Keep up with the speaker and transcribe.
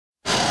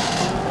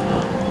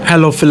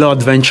Hello fellow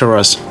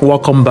adventurers,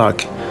 welcome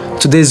back.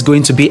 Today is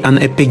going to be an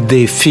epic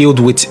day filled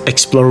with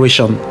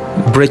exploration,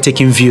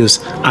 breathtaking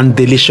views and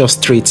delicious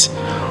treats.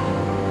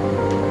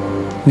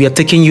 We are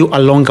taking you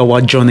along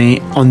our journey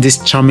on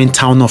this charming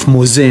town of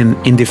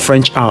Morzine in the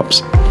French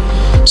Alps.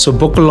 So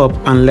buckle up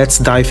and let's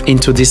dive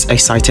into this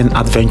exciting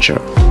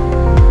adventure.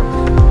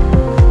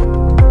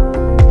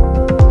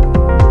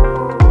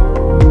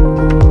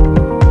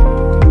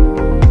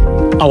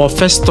 Our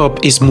first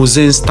stop is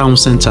Morzine's town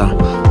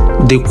center.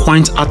 The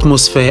quaint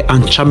atmosphere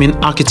and charming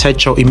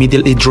architecture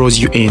immediately draws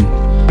you in.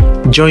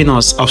 Join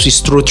us as we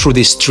stroll through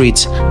the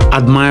streets,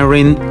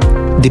 admiring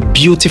the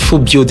beautiful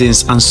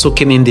buildings and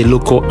soaking in the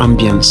local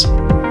ambience.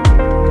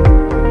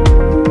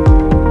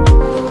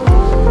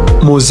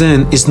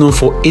 Morzine is known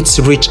for its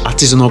rich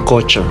artisanal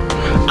culture,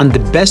 and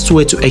the best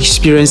way to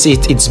experience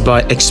it is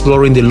by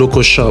exploring the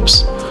local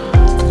shops.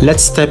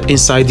 Let's step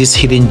inside these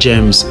hidden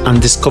gems and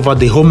discover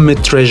the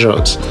homemade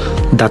treasures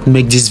that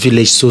make this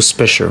village so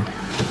special.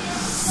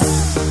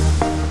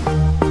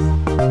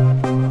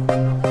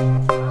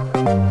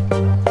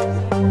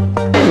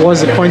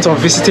 What's the point of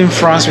visiting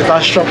France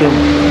without shopping?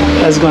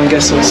 Let's go and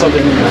get some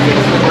souvenirs.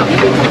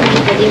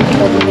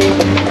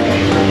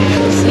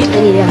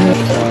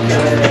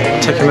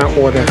 Checking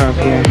out what they have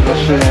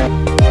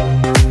here.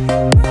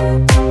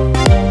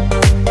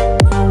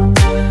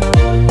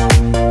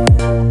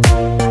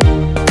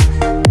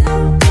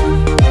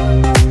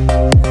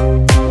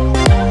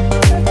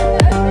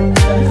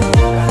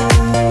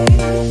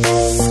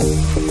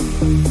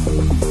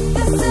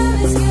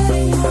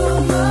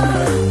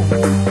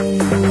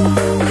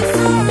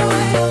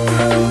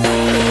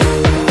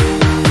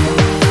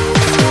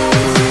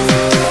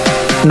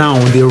 Now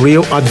the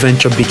real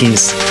adventure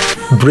begins.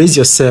 Brace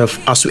yourself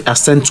as we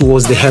ascend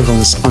towards the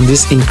heavens on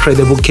this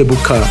incredible cable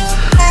car.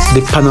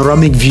 The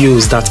panoramic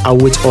views that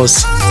await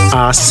us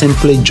are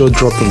simply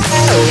jaw-dropping.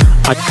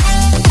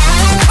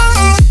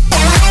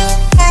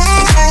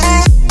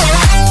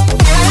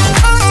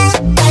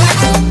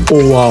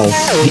 Oh wow,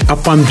 the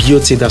Alpine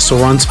beauty that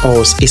surrounds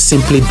us is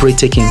simply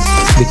breathtaking.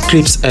 The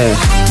crisp air,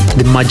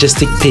 the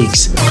majestic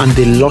peaks, and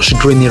the lush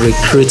greenery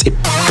create a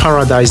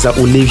paradise that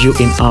will leave you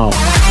in awe.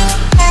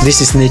 This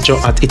is nature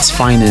at its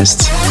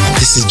finest.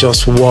 This is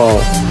just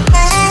wow.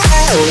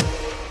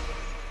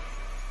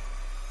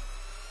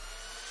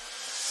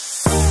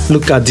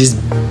 Look at these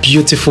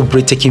beautiful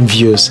breathtaking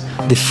views.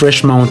 The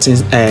fresh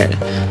mountain air,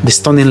 the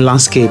stunning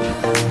landscape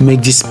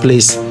make this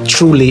place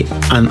truly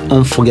an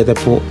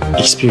unforgettable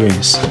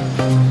experience.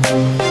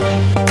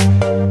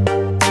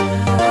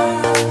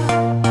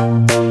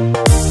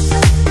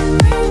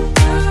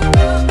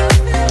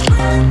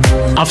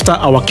 After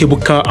our cable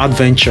car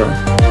adventure,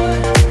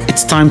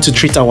 it's time to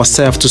treat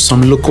ourselves to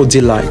some local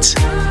delight.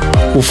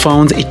 We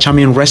found a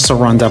charming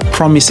restaurant that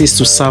promises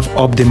to serve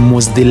up the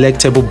most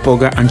delectable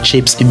burger and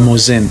chips in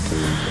Morzine.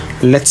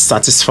 Let's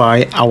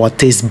satisfy our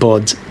taste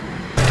bud.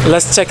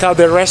 Let's check out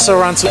the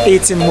restaurant to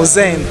eat in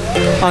Morzine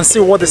and see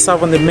what they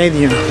serve on the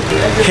menu.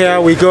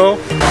 Here we go.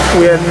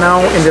 We are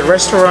now in the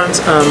restaurant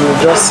and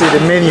we'll just see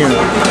the menu.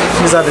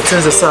 These are the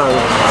things they serve.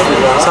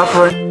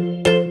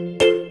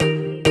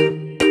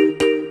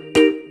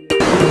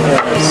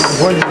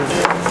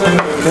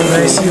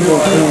 Merci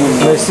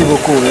beaucoup. Merci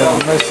beaucoup. Yeah.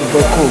 Merci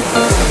beaucoup.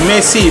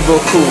 Merci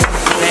beaucoup.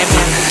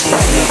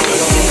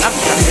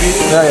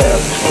 Yeah.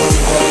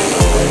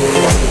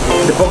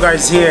 The burger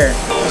is here.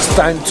 It's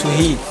time to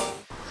eat.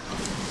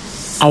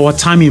 Our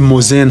time in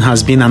Morzine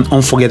has been an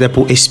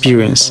unforgettable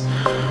experience.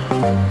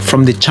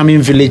 From the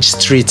charming village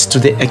streets to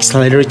the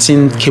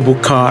exhilarating cable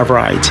car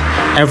ride,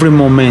 every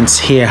moment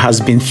here has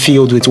been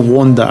filled with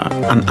wonder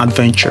and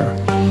adventure.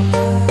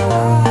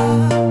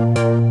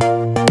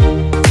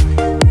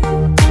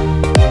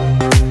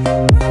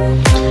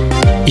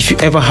 If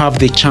you ever have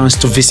the chance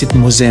to visit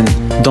Morzine,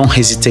 don't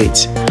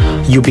hesitate.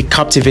 You'll be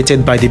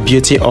captivated by the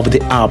beauty of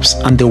the Alps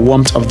and the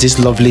warmth of this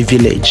lovely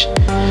village.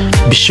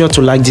 Be sure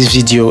to like this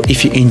video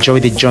if you enjoy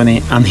the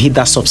journey and hit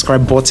that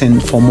subscribe button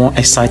for more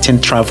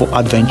exciting travel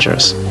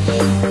adventures.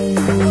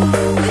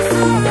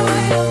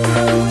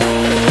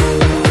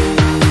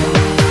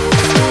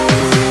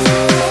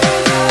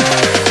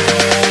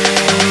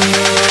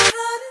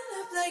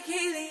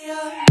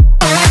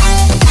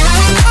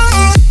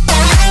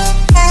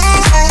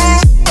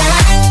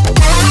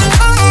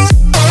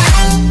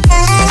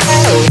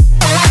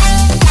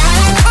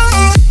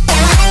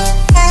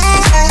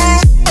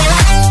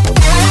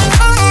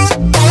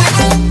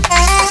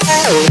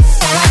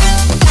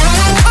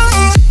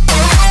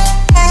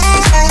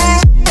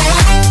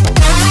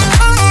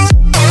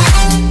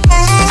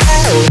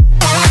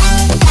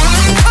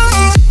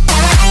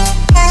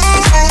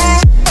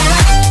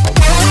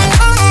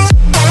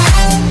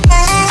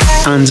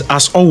 And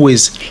as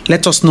always,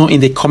 let us know in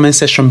the comment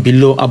section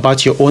below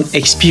about your own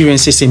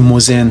experiences in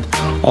Morzine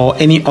or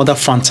any other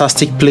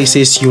fantastic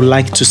places you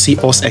like to see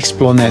us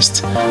explore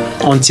next.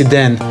 Until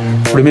then,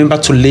 remember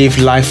to live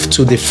life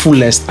to the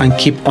fullest and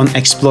keep on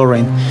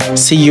exploring.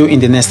 See you in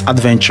the next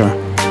adventure.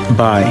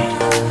 Bye.